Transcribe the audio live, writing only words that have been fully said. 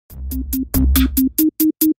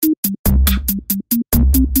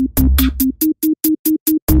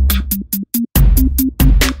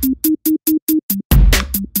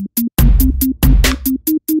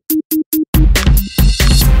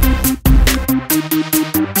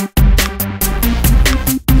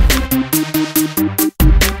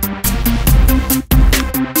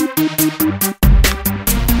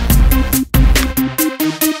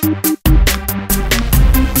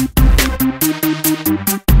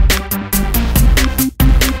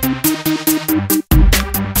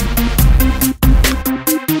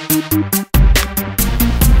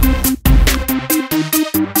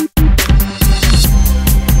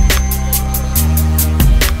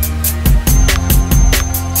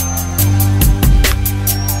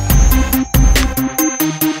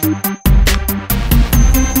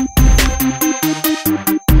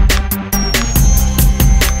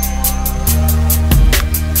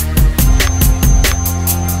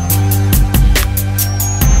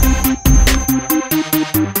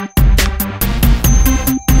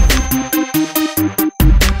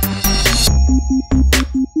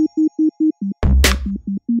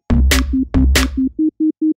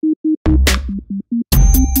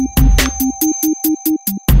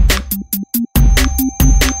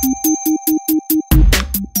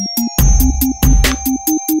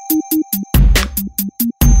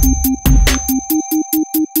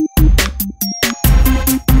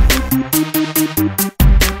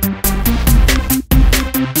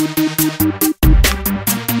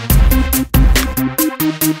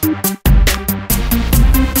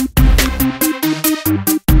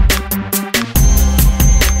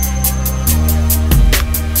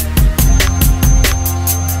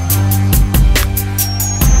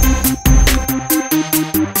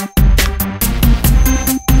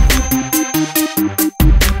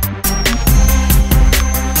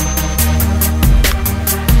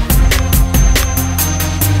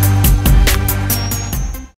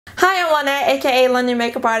aka London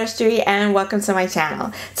Makeup Artistry, and welcome to my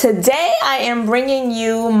channel. Today I am bringing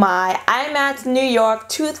you my IMATS New York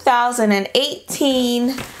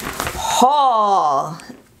 2018 haul.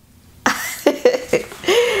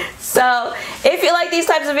 So if you like these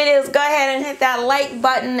types of videos, go ahead and hit that like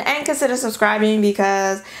button and consider subscribing,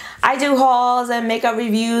 because I do hauls and makeup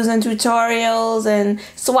reviews and tutorials and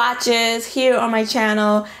swatches here on my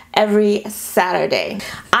channel every Saturday.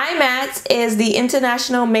 IMATS is the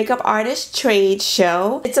International Makeup Artist Trade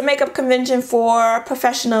Show. It's a makeup convention for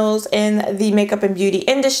professionals in the makeup and beauty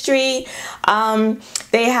industry.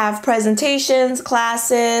 They have presentations,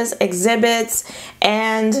 classes, exhibits,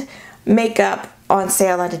 and makeup on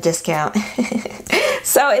sale at a discount.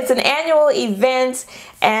 So it's an annual event,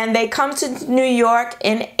 and they come to New York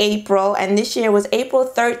in April, and this year was April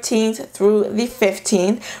 13th through the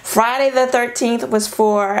 15th. Friday the 13th was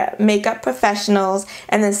for makeup professionals,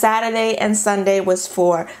 and then Saturday and Sunday was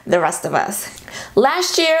for the rest of us.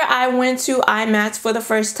 Last year I went to IMATS for the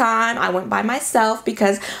first time. I went by myself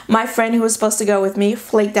because my friend who was supposed to go with me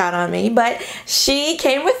flaked out on me, but she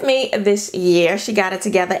came with me this year. She got it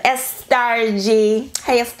together. Estar G.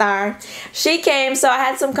 Hey Estar. She came, so I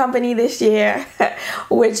had some company this year,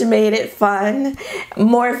 which made it fun.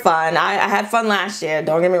 More fun. I had fun last year,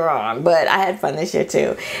 don't get me wrong, but I had fun this year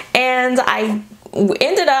too. And I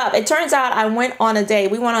ended up, it turns out I went on a day,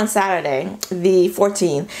 we went on Saturday the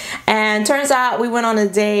 14th, and turns out we went on a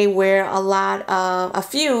day where a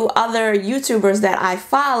few other YouTubers that I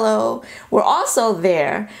follow were also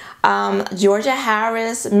there. Georgia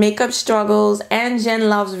Harris, Makeup Struggles, and Jen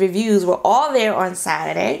Loves Reviews were all there on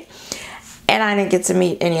Saturday, and I didn't get to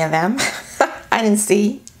meet any of them. I didn't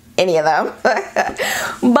see any of them.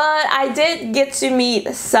 But I did get to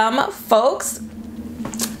meet some folks.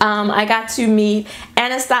 I got to meet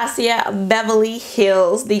Anastasia Beverly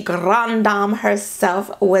Hills, the Grande Dame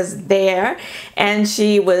herself was there, and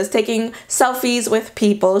she was taking selfies with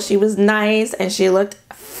people. She was nice and she looked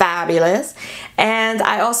fabulous. And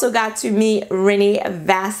I also got to meet Renny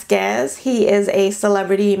Vasquez. He is a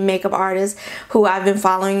celebrity makeup artist who I've been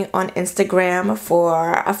following on Instagram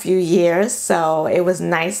for a few years, so it was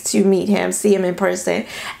nice to meet him, see him in person,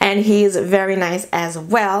 and he's very nice as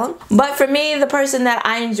well. But for me, the person that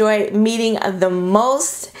I enjoyed meeting the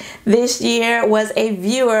most this year was a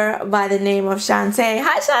viewer by the name of Shantae.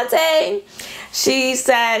 Hi Shantae! She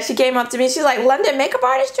said, she came up to me, she's like, London Makeup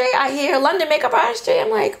Artistry? I hear London Makeup Artistry. I'm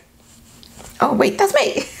like, oh wait, that's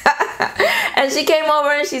me. And she came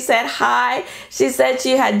over and she said hi. She said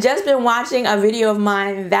she had just been watching a video of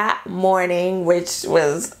mine that morning, which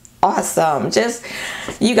was awesome. Just,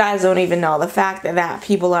 you guys don't even know, the fact that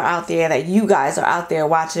people are out there, that you guys are out there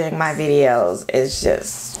watching my videos is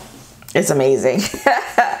just it's amazing.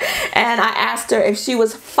 And I asked her if she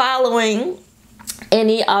was following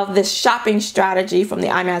any of this shopping strategy from the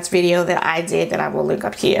IMATS video that I did that I will link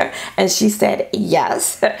up here, and she said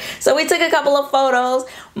yes. So we took a couple of photos.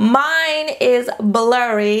 Mine is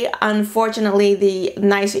blurry. Unfortunately, the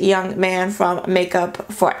nice young man from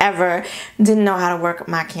Makeup Forever didn't know how to work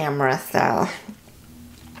my camera, so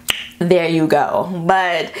there you go.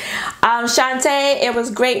 But Shantae, it was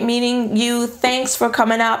great meeting you. Thanks for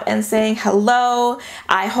coming up and saying hello.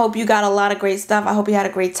 I hope you got a lot of great stuff. I hope you had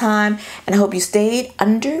a great time, and I hope you stayed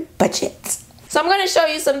under budget. So I'm going to show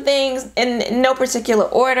you some things in no particular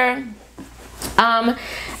order.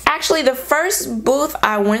 Actually, the first booth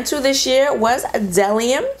I went to this year was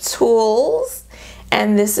Delium Tools.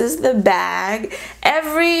 And this is the bag.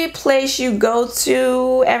 Every place you go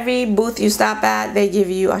to, every booth you stop at, they give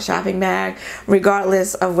you a shopping bag,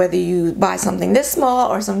 regardless of whether you buy something this small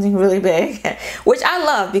or something really big, which I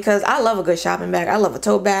love because I love a good shopping bag. I love a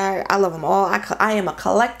tote bag. I love them all. I am a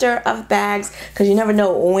collector of bags because you never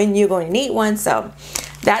know when you're going to need one, so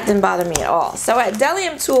that didn't bother me at all. So at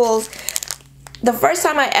Delium Tools, the first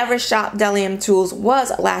time I ever shopped Delium Tools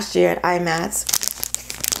was last year at IMATS.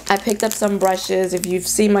 I picked up some brushes. If you've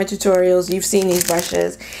seen my tutorials, you've seen these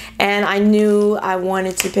brushes. And I knew I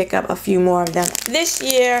wanted to pick up a few more of them this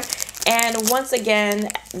year. And once again,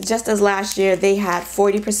 just as last year, they had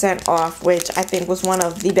 40% off, which I think was one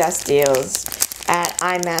of the best deals at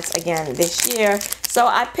IMATS again this year. So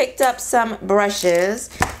I picked up some brushes.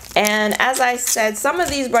 And as I said, some of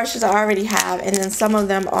these brushes I already have, and then some of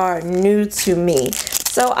them are new to me.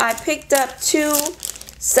 So I picked up two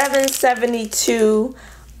 772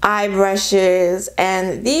 eye brushes,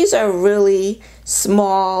 and these are really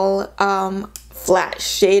small flat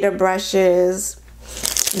shader brushes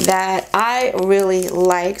that I really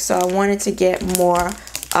like, so I wanted to get more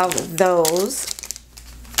of those.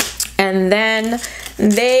 And then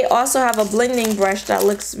they also have a blending brush that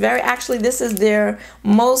looks very, actually this is their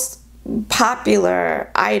most popular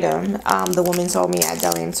item, the woman told me at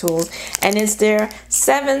Delium Tools, and it's their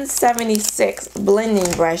 776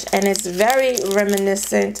 blending brush, and it's very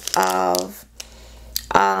reminiscent of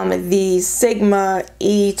the Sigma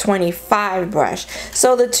E25 brush.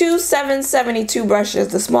 So the two 772 brushes,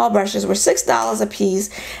 the small brushes, were $6 a piece,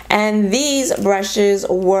 and these brushes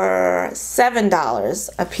were $7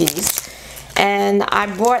 a piece. And I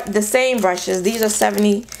bought the same brushes. These are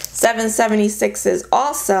 776s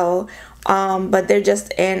also, but they're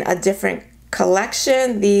just in a different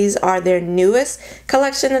collection. These are their newest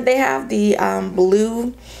collection that they have, the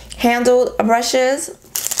blue handled brushes.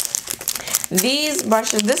 These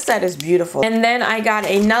brushes, this set is beautiful. And then I got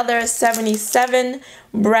another 77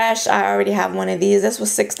 brush. I already have one of these. This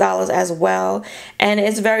was $6 as well, and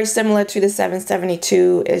it's very similar to the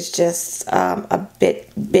 772. It's just a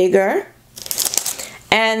bit bigger.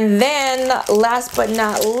 And then last but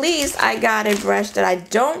not least, I got a brush that I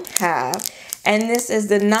don't have, and this is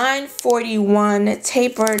the 941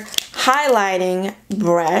 tapered highlighting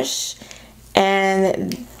brush,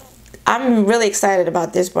 and I'm really excited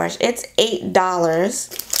about this brush. It's $8,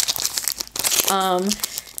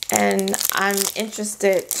 and I'm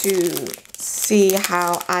interested to see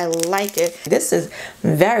how I like it. This is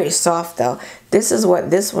very soft though. This is what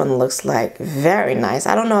this one looks like. Very nice.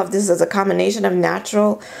 I don't know if this is a combination of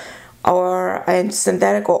natural or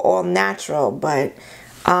synthetic or all natural, but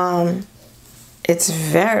it's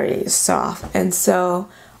very soft, and so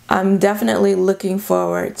I'm definitely looking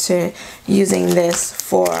forward to using this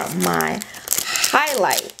for my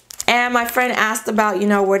highlight. And my friend asked about, you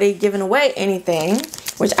know, were they giving away anything,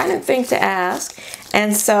 which I didn't think to ask.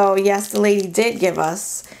 And so, yes, the lady did give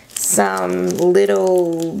us some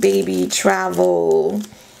little baby travel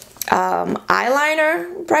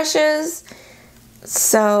eyeliner brushes.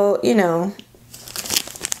 So, you know,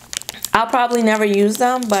 I'll probably never use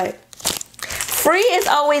them, but free is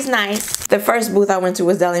always nice. The first booth I went to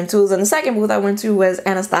was Delium Tools, and the second booth I went to was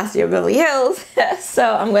Anastasia Beverly Hills.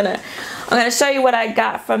 So I'm gonna show you what I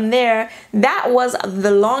got from there. That was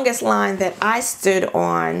the longest line that I stood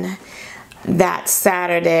on that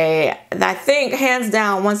Saturday. I think hands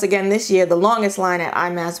down, once again this year, the longest line at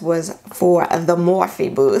IMATS was for the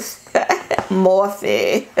Morphe booth.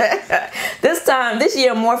 Morphe. This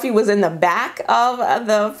year Morphe was in the back of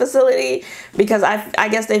the facility because I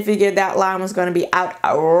guess they figured that line was going to be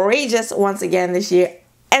outrageous once again this year,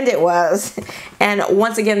 and it was. And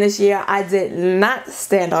once again this year I did not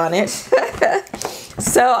stand on it.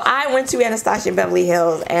 So I went to Anastasia Beverly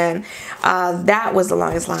Hills, and that was the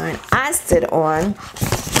longest line I stood on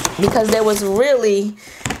because there was only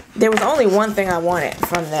one thing I wanted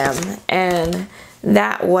from them, and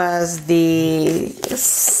that was the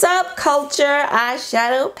Subculture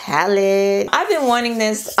eyeshadow palette. I've been wanting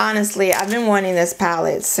this, honestly, I've been wanting this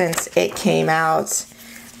palette since it came out.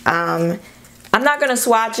 I'm not gonna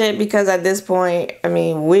swatch it because at this point, I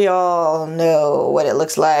mean, we all know what it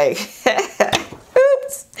looks like.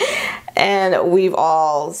 Oops. And we've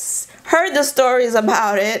all heard the stories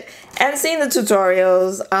about it and seen the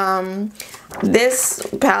tutorials. This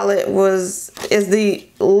palette is the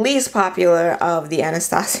least popular of the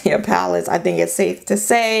Anastasia palettes, I think it's safe to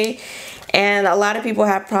say. And a lot of people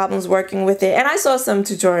have problems working with it. And I saw some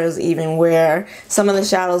tutorials even where some of the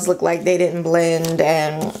shadows looked like they didn't blend,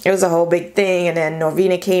 and it was a whole big thing. And then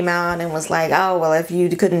Norvina came out and was like, oh, well, if you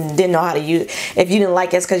didn't know how to use, if you didn't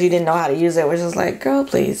like it, it's because you didn't know how to use it. Which is like, girl,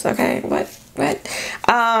 please, okay, what?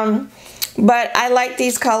 But I like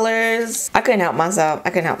these colors. I couldn't help myself.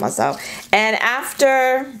 And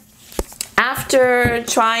after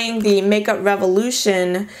trying the Makeup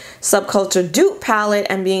Revolution Subculture dupe palette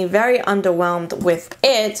and being very underwhelmed with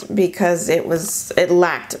it because it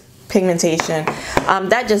lacked pigmentation,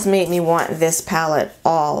 that just made me want this palette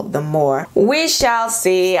all the more. We shall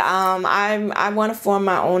see. I want to form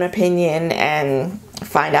my own opinion and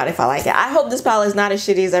find out if I like it. I hope this palette is not as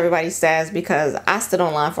shitty as everybody says, because I stood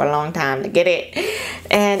online for a long time to get it,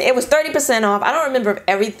 and it was 30% off. I don't remember if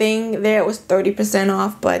everything there was 30%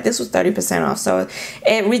 off, but this was 30% off. So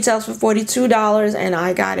it retails for $42 and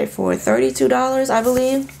I got it for $32, I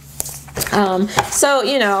believe. So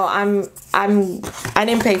you know, I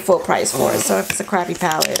didn't pay full price for it. So if it's a crappy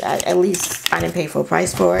palette, at least I didn't pay full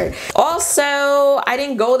price for it. Also, I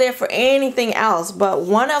didn't go there for anything else, but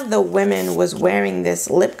one of the women was wearing this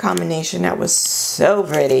lip combination that was so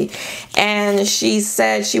pretty, and she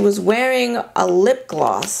said she was wearing a lip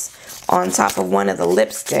gloss on top of one of the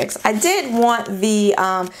lipsticks. I did want the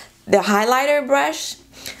highlighter brush.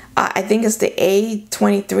 I think it's the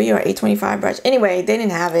A23 or A25 brush. Anyway, they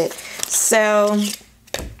didn't have it. So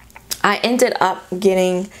I ended up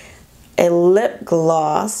getting a lip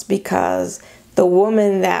gloss because the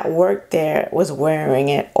woman that worked there was wearing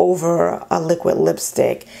it over a liquid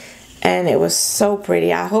lipstick. And it was so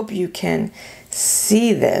pretty. I hope you can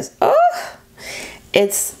see this. Oh,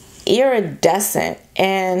 it's iridescent.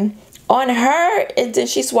 And on her,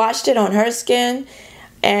 she swatched it on her skin,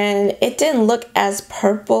 and it didn't look as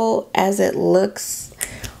purple as it looks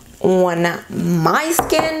on my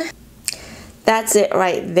skin. That's it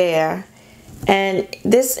right there. And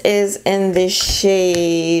this is in the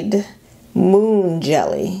shade Moon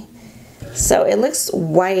Jelly. So it looks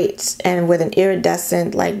white and with an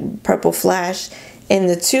iridescent like purple flash in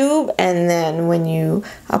the tube, and then when you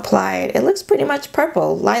apply it, it looks pretty much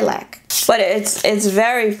purple, lilac. But it's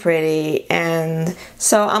very pretty, and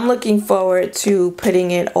so I'm looking forward to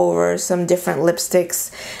putting it over some different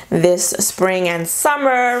lipsticks this spring and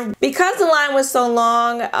summer. Because the line was so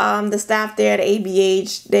long, the staff there at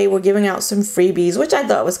ABH, they were giving out some freebies, which I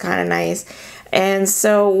thought was kind of nice. And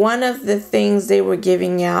so one of the things they were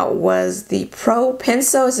giving out was the Pro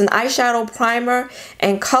Pencil. It's an eyeshadow primer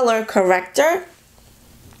and color corrector.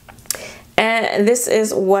 And this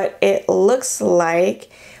is what it looks like,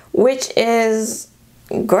 which is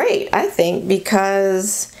great, I think,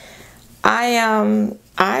 because I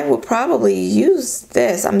will probably use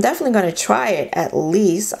this. I'm definitely going to try it at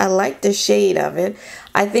least. I like the shade of it.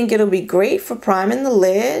 I think it'll be great for priming the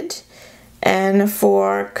lid and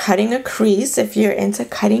for cutting a crease if you're into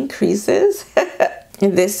cutting creases.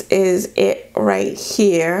 This is it right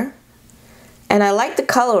here. And I like the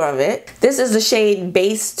color of it. This is the shade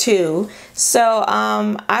Base 2. So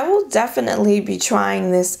I will definitely be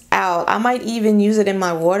trying this out. I might even use it in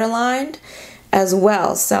my waterline as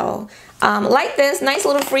well. So like this, nice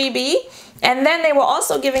little freebie. And then they were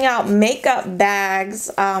also giving out makeup bags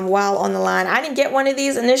while on the line. I didn't get one of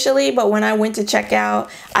these initially, but when I went to check out,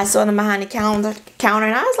 I saw them behind the counter,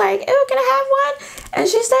 and I was like, "Ew, can I have one?" And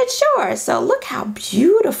she said, "Sure." So look how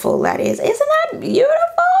beautiful that is. Isn't that beautiful?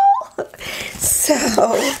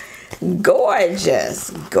 So gorgeous,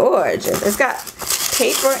 gorgeous. It's got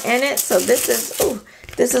paper in it, so this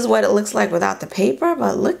is what it looks like without the paper,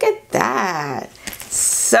 but look at that.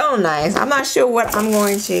 So nice. I'm not sure what I'm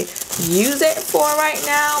going to use it for right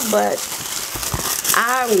now, but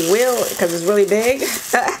I will, because it's really big.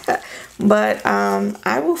 But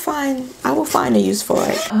I will find a use for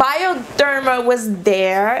it. Bioderma was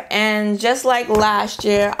there, and just like last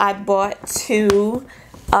year, I bought 2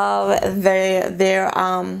 of their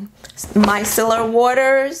micellar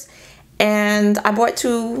waters, and I bought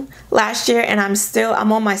 2 last year, and I'm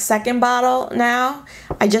on my second bottle now.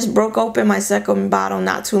 I just broke open my second bottle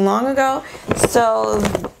not too long ago, so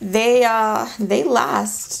they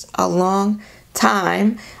last a long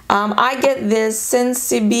time. I get this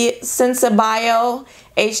Sensibio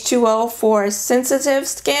H2O for sensitive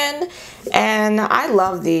skin, and I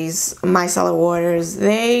love these micellar waters.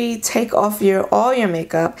 They take off all your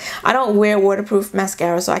makeup. I don't wear waterproof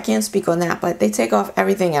mascara, so I can't speak on that, but they take off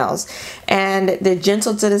everything else, and they're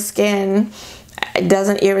gentle to the skin. It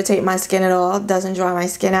doesn't irritate my skin at all, doesn't dry my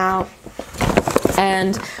skin out.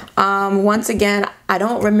 And once again, I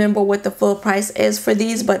don't remember what the full price is for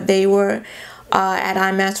these, but they were at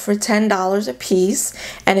IMATS for $10 a piece.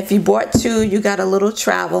 And if you bought two, you got a little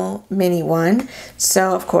travel mini one.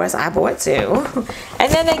 So of course I bought two.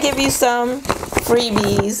 And then they give you some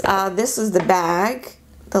freebies. This is the bag,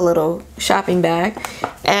 the little shopping bag.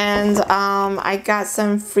 And I got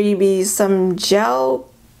some freebies, some gel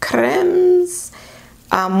creams,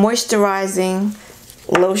 moisturizing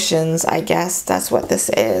lotions, I guess that's what this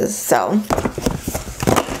is. So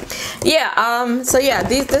yeah,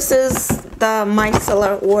 this is the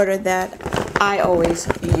micellar water that I always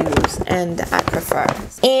use and I prefer.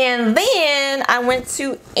 And then I went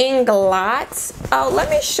to Inglot. Oh, let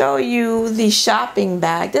me show you the shopping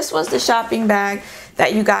bag. This was the shopping bag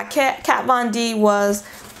that you got. Kat Von D was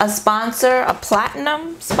a sponsor, a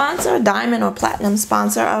platinum sponsor, diamond or platinum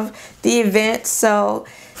sponsor of the event. So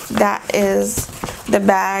that is the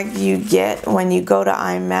bag you get when you go to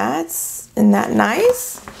IMATS. Isn't that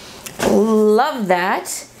nice? Love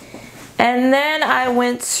that. And then I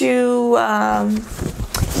went to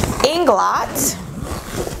Inglot.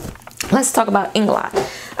 Let's talk about Inglot.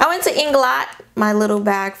 I went to Inglot, my little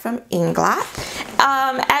bag from Inglot.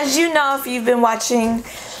 As you know, if you've been watching,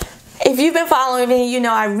 if you've been following me, you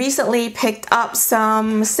know I recently picked up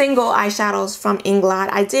some single eyeshadows from Inglot.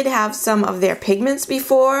 I did have some of their pigments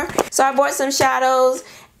before, so I bought some shadows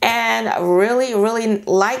and really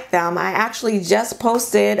like them. I actually just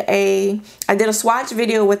posted I did a swatch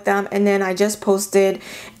video with them, and then I just posted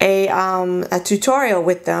a tutorial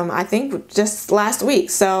with them, I think just last week.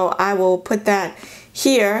 So I will put that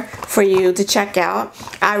here for you to check out.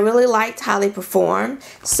 I really liked how they perform,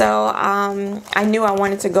 so I knew I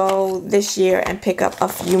wanted to go this year and pick up a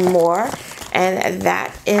few more, and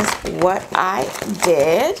that is what I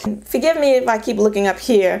did. Forgive me if I keep looking up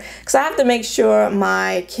here because I have to make sure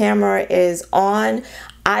my camera is on.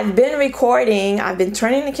 I've been recording, I've been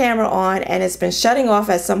turning the camera on, and it's been shutting off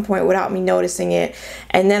at some point without me noticing it.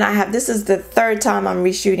 And then this is the third time I'm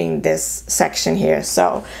reshooting this section here,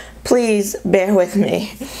 so please bear with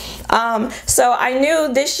me. So I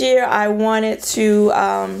knew this year I wanted to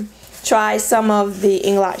try some of the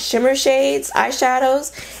Inglot Shimmer Shades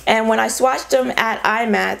eyeshadows, and when I swatched them at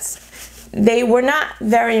IMATS, they were not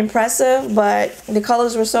very impressive, but the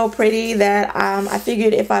colors were so pretty that I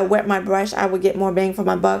figured if I wet my brush I would get more bang for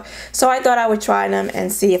my buck. So I thought I would try them and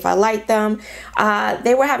see if I liked them.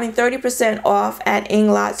 They were having 30% off at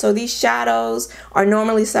Inglot, so these shadows are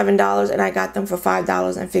normally $7 and I got them for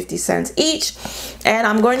 $5.50 each. And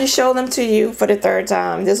I'm going to show them to you for the third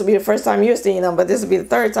time. This will be the first time you're seeing them, but this will be the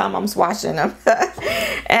third time I'm swatching them.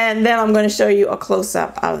 And then I'm going to show you a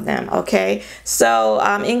close-up of them, okay? So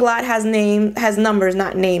Inglot has numbers,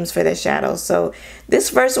 not names, for their shadows. So this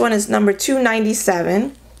first one is number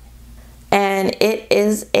 297, and it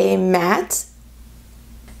is a matte.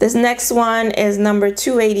 This next one is number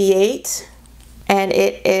 288, and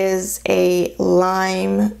it is a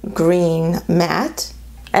lime green matte.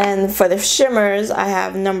 And for the shimmers, I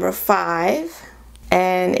have number 5,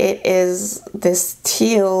 and it is this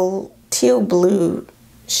teal blue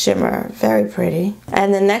shimmer, very pretty.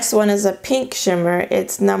 And the next one is a pink shimmer.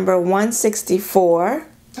 It's number 164.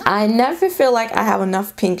 I never feel like I have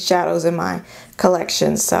enough pink shadows in my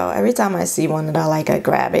collection, so every time I see one that I like, I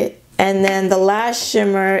grab it. And then the last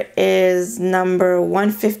shimmer is number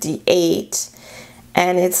 158,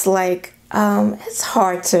 and it's like it's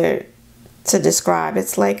hard to describe.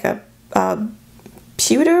 It's like a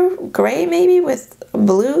pewter gray maybe with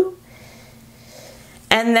blue.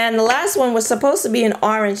 And then the last one was supposed to be an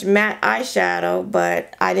orange matte eyeshadow,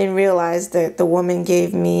 but I didn't realize that the woman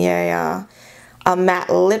gave me a matte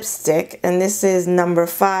lipstick, and this is number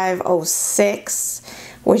 506,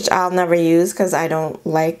 which I'll never use because I don't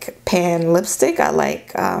like pan lipstick. I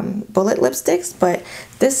like bullet lipsticks, but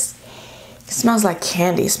this smells like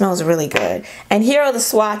candy. It smells really good. And here are the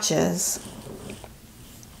swatches.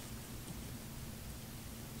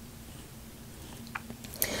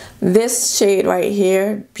 This shade right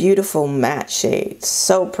here, beautiful matte shade,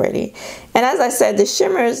 so pretty. And as I said, the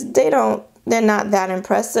shimmers, they're not that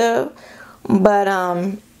impressive, but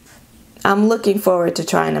I'm looking forward to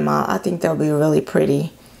trying them out. I think they'll be really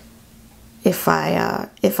pretty if I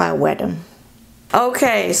wet them.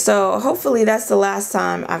 Okay, so hopefully that's the last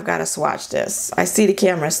time I've got to swatch this. I see the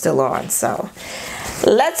camera still on, so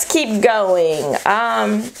let's keep going.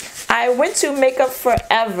 I went to Makeup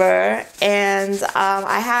Forever, and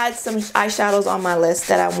I had some eyeshadows on my list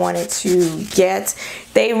that I wanted to get.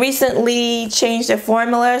 They recently changed their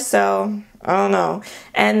formula, so I don't know.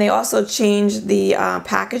 And they also changed the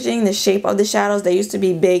packaging, the shape of the shadows. They used to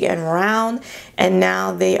be big and round, and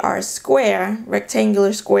now they are square,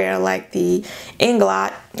 rectangular square like the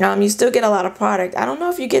Inglot. You still get a lot of product. I don't know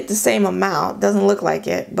if you get the same amount. Doesn't look like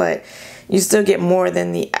it, but you still get more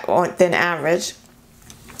than average.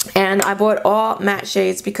 And I bought all matte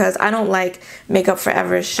shades because I don't like Makeup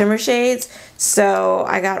Forever shimmer shades. So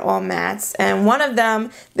I got all mattes. And one of them,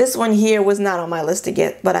 this one here, was not on my list to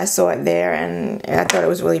get, but I saw it there and I thought it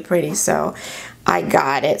was really pretty. So I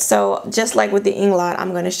got it. So just like with the Inglot, I'm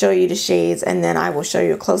going to show you the shades and then I will show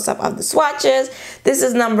you a close-up of the swatches. This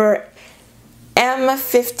is number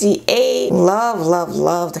M58. Love, love,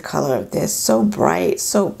 love the color of this. So bright,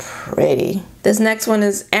 so pretty. This next one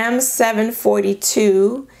is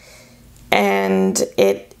M742. And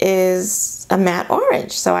it is a matte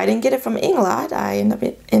orange. So I didn't get it from Inglot. I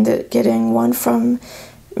ended up getting one from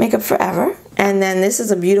Makeup Forever. And then this is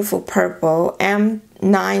a beautiful purple,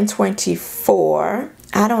 M924.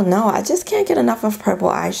 I don't know. I just can't get enough of purple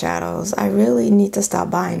eyeshadows. I really need to stop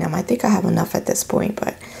buying them. I think I have enough at this point,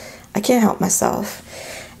 but I can't help myself.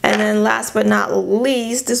 And then last but not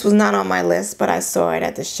least, this was not on my list, but I saw it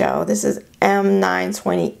at the show. This is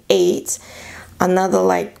M928. Another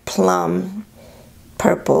like plum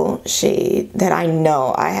purple shade that I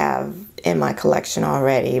know I have in my collection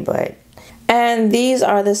already, and these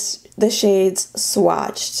are the shades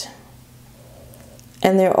swatched,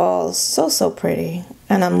 and they're all so pretty,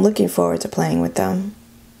 and I'm looking forward to playing with them.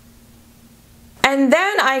 And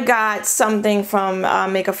then I got something from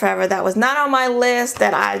Makeup Forever that was not on my list,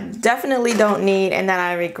 that I definitely don't need and that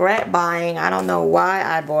I regret buying. I don't know why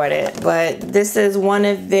I bought it, but this is one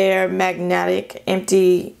of their magnetic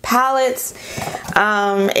empty palettes.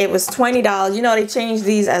 It was $20. You know, they changed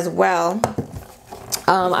these as well.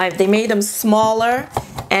 They made them smaller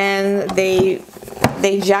and they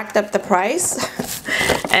jacked up the price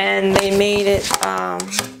and they made it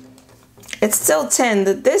it's still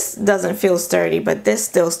 10. This doesn't feel sturdy, but this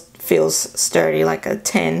still feels sturdy, like a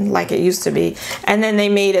 10, like it used to be. And then they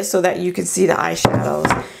made it so that you can see the eyeshadows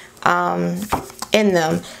in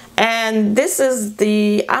them. And this is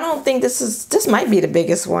the, I don't think this might be the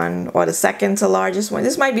biggest one or the second to largest one.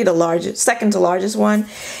 This might be the second to largest one.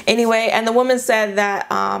 Anyway, and the woman said that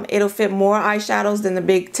it'll fit more eyeshadows than the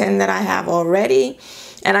big 10 that I have already.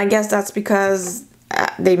 And I guess that's because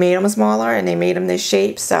they made them smaller and they made them this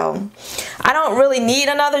shape. So I don't really need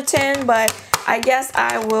another 10, but I guess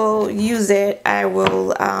I will use it. I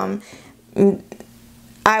will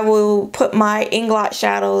put my Inglot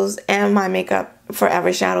shadows and my Makeup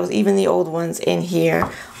Forever shadows, even the old ones, in here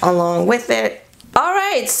along with it. All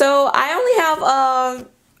right, so I only have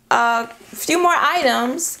a few more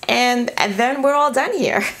items and then we're all done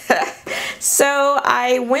here. So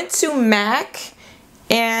I went to MAC.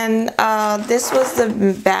 And this was the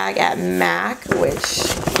bag at MAC, which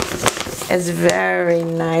is very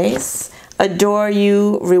nice. Adore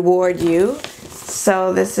You, Reward You.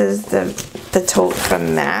 So this is the tote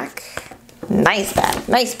from MAC. Nice bag,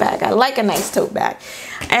 nice bag. I like a nice tote bag.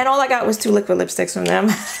 And all I got was 2 liquid lipsticks from them,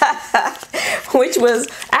 which was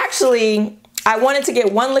actually, I wanted to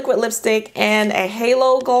get 1 liquid lipstick and a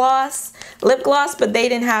Halo Gloss lip gloss, but they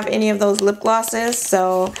didn't have any of those lip glosses.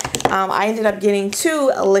 So I ended up getting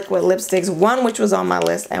 2 liquid lipsticks, one which was on my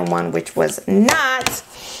list and one which was not.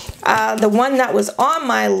 The one that was on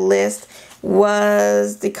my list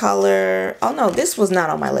was the color, oh no, this was not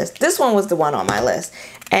on my list. This one was the one on my list.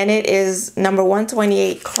 And it is number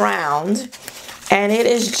 128 Crowned. And it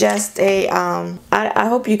is just a, I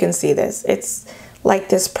hope you can see this. It's like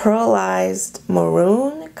this pearlized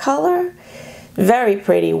maroon color. Very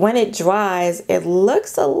pretty. When it dries, it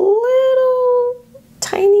looks a little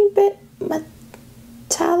tiny bit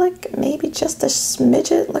metallic, maybe just a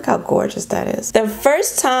smidget. Look how gorgeous that is. The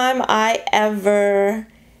first time I ever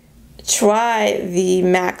tried the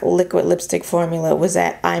MAC liquid lipstick formula was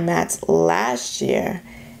at IMATS last year,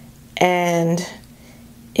 and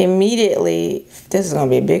immediately, this is gonna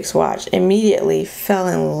be a big swatch, immediately fell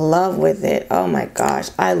in love with it. Oh my gosh,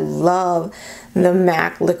 I love the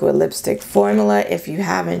MAC liquid lipstick formula. If you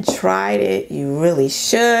haven't tried it, you really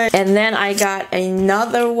should. And then I got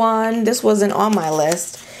another one. This wasn't on my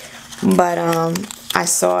list, but I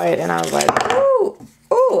saw it and I was like, ooh,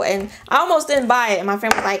 ooh. And I almost didn't buy it. And my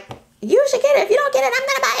friend was like, you should get it. If you don't get it, I'm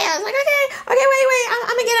gonna buy it. I was like, okay, wait,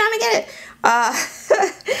 I'm gonna get it.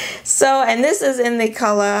 So, and this is in the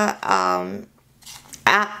color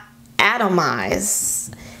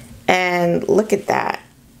Atomize, and look at that.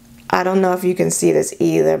 I don't know if you can see this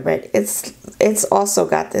either, but it's also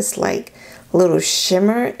got this like little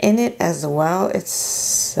shimmer in it as well. It's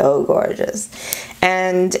so gorgeous.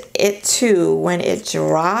 And it too, when it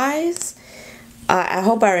dries, I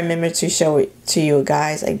hope I remember to show it to you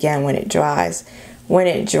guys again when it dries. When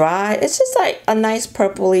it dries, it's just like a nice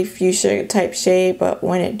purpley fuchsia type shade, but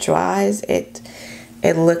when it dries, it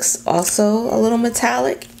looks also a little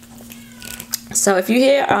metallic. So if you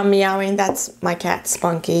hear meowing, that's my cat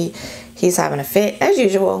Spunky. He's having a fit as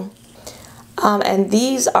usual. And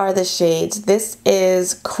these are the shades. This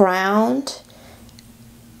is Crowned.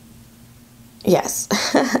 Yes.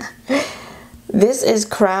 This is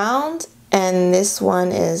Crowned, and this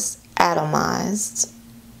one is Atomized.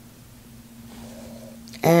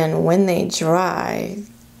 And when they dry,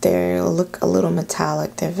 they look a little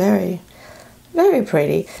metallic. They're very, very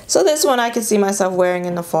pretty. So this one I can see myself wearing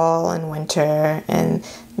in the fall and winter, and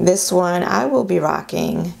this one I will be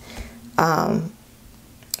rocking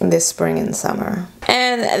this spring and summer.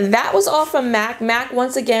 And that was all from MAC. MAC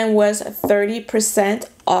once again was 30%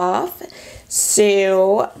 off.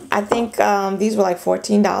 So I think these were like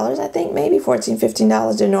 $14, I think maybe $14,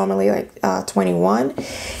 $15. They're normally like $21.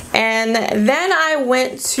 And then I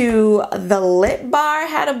went to the Lip Bar,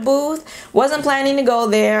 had a booth. Wasn't planning to go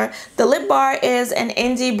there. The Lip Bar is an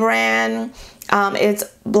indie brand. It's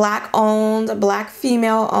black owned, black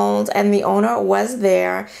female owned, and the owner was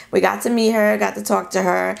there. We got to meet her, got to talk to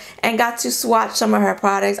her, and got to swatch some of her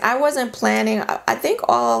products. I wasn't planning. I think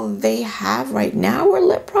all they have right now are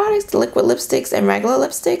lip products, liquid lipsticks and regular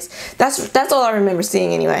lipsticks. That's all I remember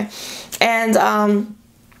seeing anyway. And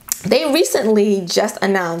they recently just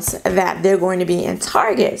announced that they're going to be in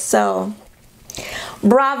Target. So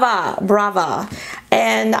brava.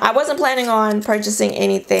 And I wasn't planning on purchasing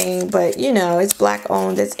anything, but you know, it's black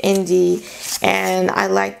owned, it's indie, and I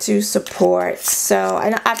like to support. So,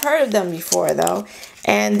 and I've heard of them before though.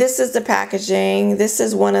 And this is the packaging. This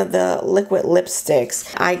is one of the liquid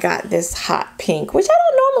lipsticks. I got this hot pink, which I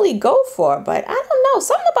don't normally go for, but I don't know,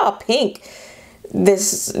 something about pink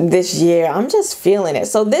this year. I'm just feeling it.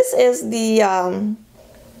 So this is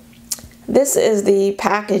the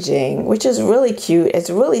packaging, which is really cute. It's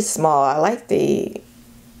really small. I like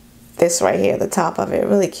this right here, the top of it,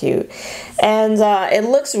 really cute. And it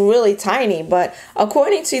looks really tiny, but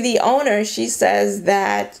according to the owner, she says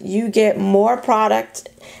that you get more product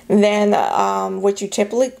than what you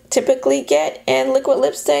typically get in liquid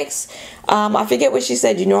lipsticks. I forget what she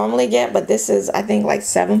said you normally get, but this is, I think, like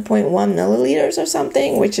 7.1 milliliters or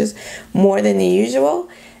something, which is more than the usual.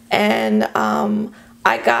 And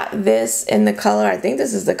I got this in the color, I think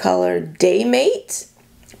this is the color Playmate.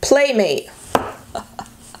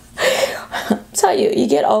 Tell you, you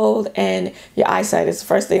get old and your eyesight is the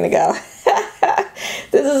first thing to go.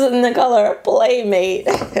 This is in the color Playmate.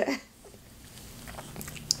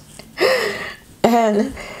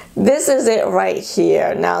 And this is it right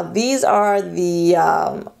here. Now these are the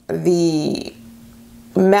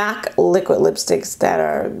MAC liquid lipsticks that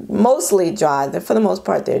are mostly dry. For the most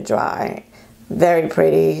part, they're dry. Very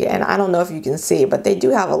pretty, and I don't know if you can see, but they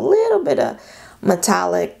do have a little bit of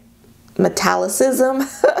metallicism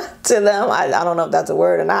to them. I don't know if that's a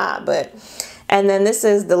word or not, but. And then this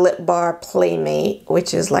is the Lip Bar Playmate,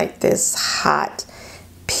 which is like this hot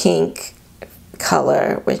pink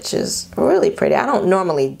color, which is really pretty. I don't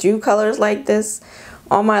normally do colors like this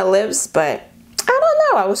on my lips, but I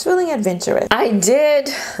don't know, I was feeling adventurous. I did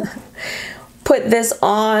put this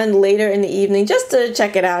on later in the evening just to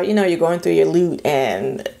check it out. You know, you're going through your loot,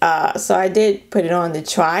 and so I did put it on to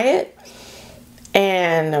try it.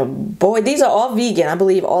 And boy, these are all vegan. I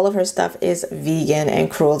believe all of her stuff is vegan and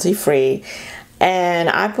cruelty free. And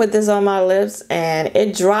I put this on my lips and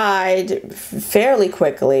it dried fairly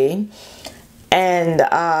quickly. And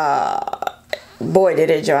boy, did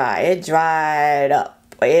it dry. It dried up.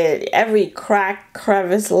 Every crack,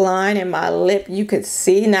 crevice, line in my lip you could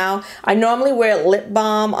see. Now, I normally wear lip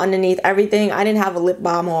balm underneath everything. I didn't have a lip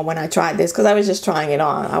balm on when I tried this because I was just trying it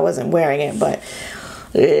on. I wasn't wearing it, but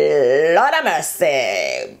Lord of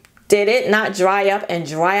mercy. Did it not dry up and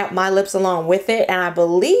dry up my lips along with it? And I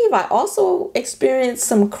believe I also experienced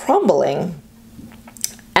some crumbling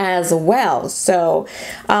as well. So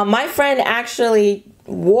my friend actually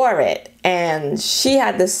wore it and she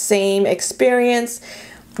had the same experience.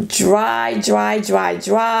 dry.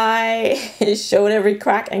 It showed every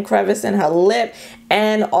crack and crevice in her lip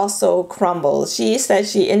and also crumbled. She said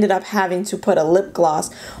she ended up having to put a lip gloss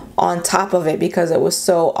on top of it because it was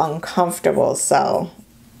so uncomfortable. So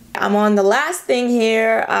I'm on the last thing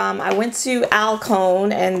here. I went to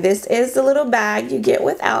Alcone, and this is the little bag you get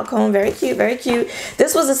with Alcone. Very cute, very cute.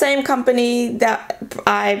 This was the same company that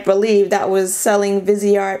I believe that was selling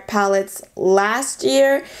Viseart palettes last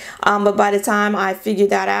year. But by the time I figured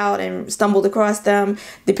that out and stumbled across them,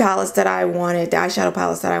 the palettes that I wanted, the eyeshadow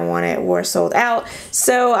palettes that I wanted, were sold out.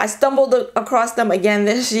 So I stumbled across them again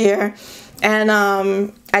this year. And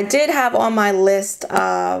I did have on my list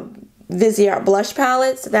Viseart blush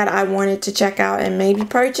palettes that I wanted to check out and maybe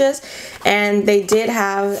purchase, and they did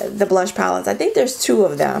have the blush palettes. I think there's 2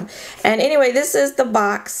 of them. And anyway, this is the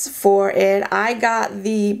box for it. I got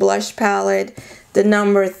the blush palette, the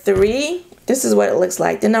number 3. This is what it looks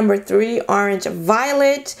like, the number 3 orange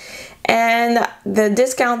violet, and the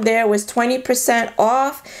discount there was 20%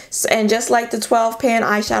 off. And just like the 12 pan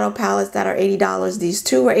eyeshadow palettes that are $80, these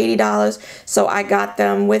 2 were $80. So I got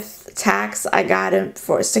them with tax. I got them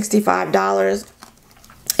for $65.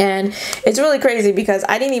 And it's really crazy because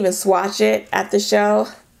I didn't even swatch it at the show,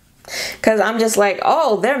 because I'm just like,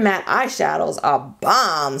 oh, their matte eyeshadows are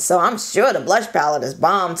bomb, so I'm sure the blush palette is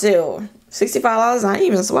bomb too. $65, I didn't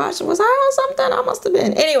even swatch. Was I on something? I must have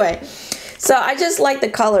been. Anyway, so I just like the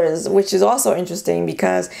colors, which is also interesting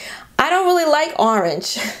because I don't really like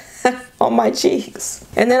orange on my cheeks.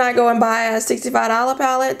 And then I go and buy a $65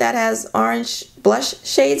 palette that has orange blush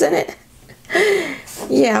shades in it.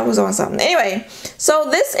 Yeah, I was on something. Anyway, so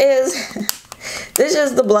this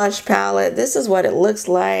is the blush palette. This is what it looks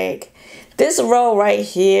like. This row right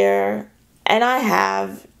here, and I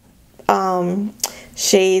have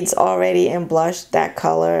shades already in blush that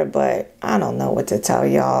color, but I don't know what to tell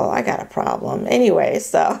y'all. I got a problem. Anyway,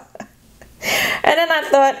 so and then I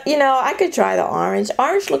thought, you know, I could try the orange.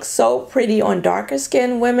 Orange looks so pretty on darker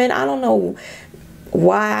skin women. I don't know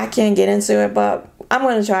why I can't get into it, but I'm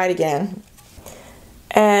going to try it again.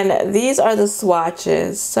 And these are the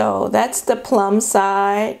swatches. So that's the plum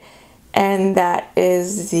side, and that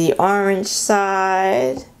is the orange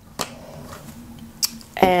side.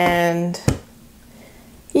 And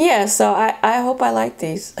yeah, so I hope I like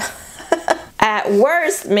these. At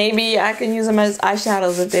worst, maybe I can use them as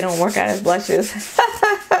eyeshadows if they don't work out as blushes.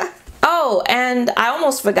 Oh, and I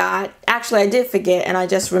almost forgot. Actually, I did forget, and I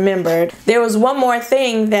just remembered. There was one more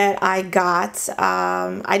thing that I got.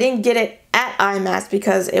 I didn't get it at IMATS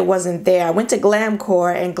because it wasn't there. I went to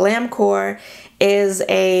Glamcore, and Glamcore is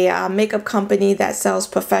a makeup company that sells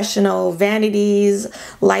professional vanities,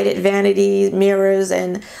 lighted vanities, mirrors,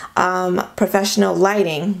 and professional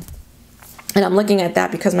lighting. And I'm looking at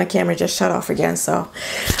that because my camera just shut off again. So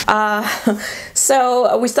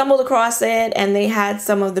so we stumbled across it, and they had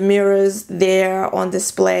some of the mirrors there on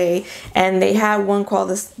display, and they had one called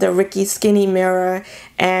the Ricky Skinny mirror.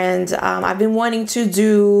 And I've been wanting to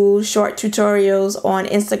do short tutorials on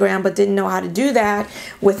Instagram, but didn't know how to do that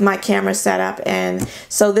with my camera setup. And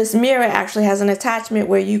so this mirror actually has an attachment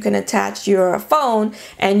where you can attach your phone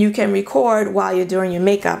and you can record while you're doing your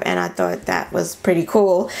makeup. And I thought that was pretty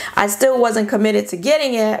cool. I still wasn't committed to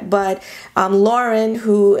getting it, but Lauren,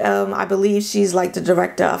 who I believe she's like the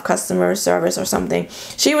director of customer service or something,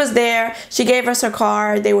 she was there. She gave us her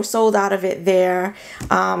card. They were sold out of it there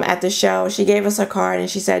at the show. She gave us her card,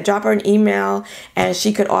 and she said drop her an email and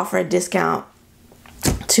she could offer a discount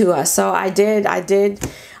to us. So I did.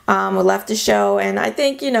 Left the show, and I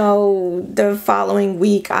think, you know, the following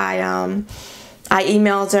week I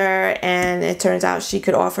emailed her, and it turns out she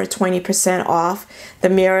could offer 20% off the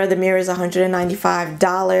mirror. The mirror is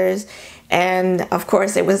 $195. And of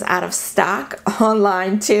course it was out of stock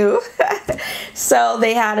online too. So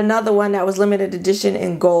they had another one that was limited edition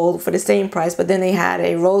in gold for the same price, but then they had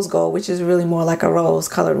a rose gold, which is really more like a rose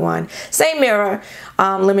colored one. Same mirror,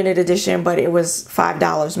 limited edition, but it was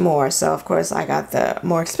 $5 more. So of course I got the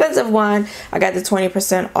more expensive one. I got the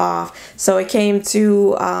 20% off. So it came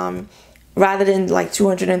to rather than like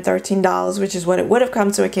 $213, which is what it would have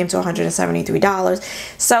come to, it came to $173.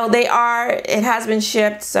 So it has been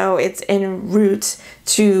shipped, so it's en route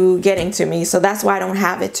to getting to me. So that's why I don't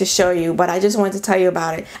have it to show you, but I just wanted to tell you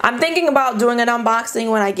about it. I'm thinking about doing an unboxing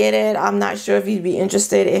when I get it. I'm not sure if you'd be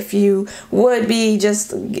interested. If you would be,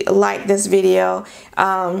 just like this video.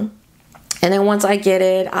 And then once I get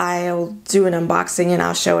it, I'll do an unboxing and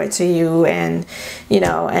I'll show it to you, and you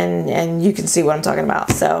know, and you can see what I'm talking about.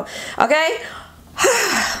 So, okay.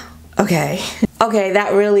 Okay. Okay,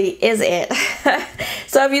 that really is it.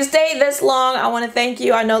 So if you stayed this long, I want to thank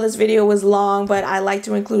you. I know this video was long, but I like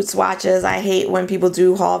to include swatches. I hate when people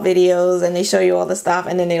do haul videos and they show you all the stuff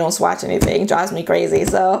and then they don't swatch anything. It drives me crazy.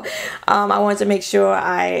 So I wanted to make sure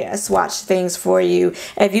I swatch things for you.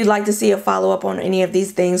 If you'd like to see a follow-up on any of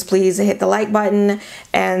these things, please hit the like button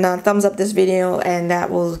and thumbs up this video, and that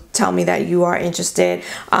will tell me that you are interested.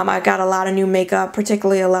 I got a lot of new makeup,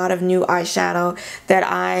 particularly a lot of new eyeshadow that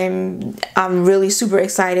I'm really super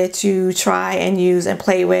excited to try and use and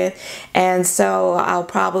play with, and so I'll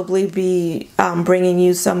probably be bringing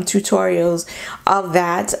you some tutorials of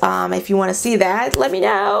that. If you want to see that, let me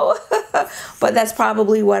know. But that's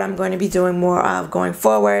probably what I'm going to be doing more of going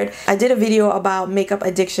forward. I did a video about makeup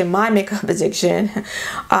addiction, my makeup addiction,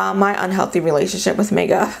 my unhealthy relationship with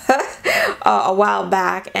makeup a while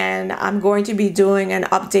back, and I'm going to be doing an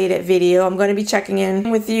updated video. I'm going to be checking in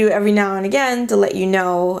with you every now and again to let you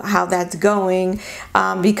know how that's going,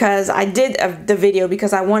 because I did the video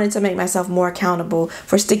because I wanted to make myself more accountable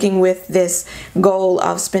for sticking with this goal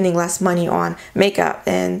of spending less money on makeup.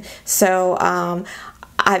 And so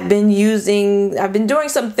I've been doing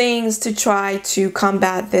some things to try to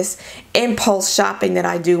combat this impulse shopping that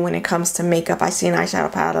I do when it comes to makeup. I see an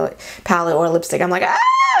eyeshadow palette or lipstick, I'm like, ah,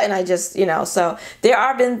 and I just, you know, so there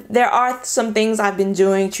are some things I've been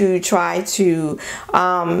doing to try to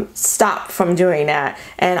stop from doing that,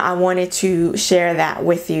 and I wanted to share that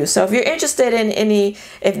with you. So if you're interested in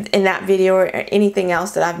in that video or anything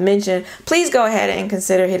else that I've mentioned, please go ahead and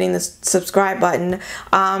consider hitting the subscribe button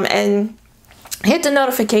and hit the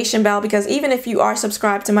notification bell, because even if you are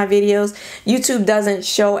subscribed to my videos, YouTube doesn't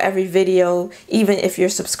show every video even if you're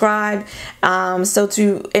subscribed. So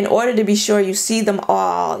in order to be sure you see them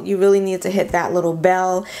all, you really need to hit that little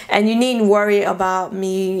bell, and you needn't worry about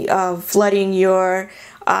me flooding your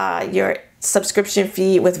subscription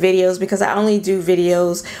feed with videos, because I only do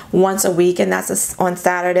videos once a week, and that's on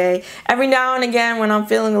Saturday. Every now and again, when I'm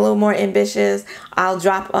feeling a little more ambitious, I'll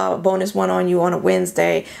drop a bonus one on you on a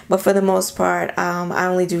Wednesday, but for the most part, I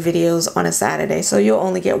only do videos on a Saturday, so you'll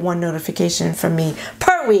only get one notification from me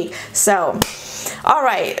per week. So all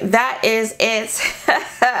right, that is it.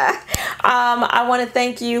 I want to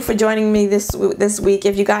thank you for joining me this week.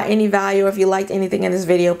 If you got any value or if you liked anything in this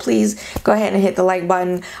video, please go ahead and hit the like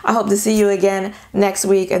button. I hope to see you again next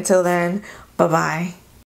week. Until then, bye-bye.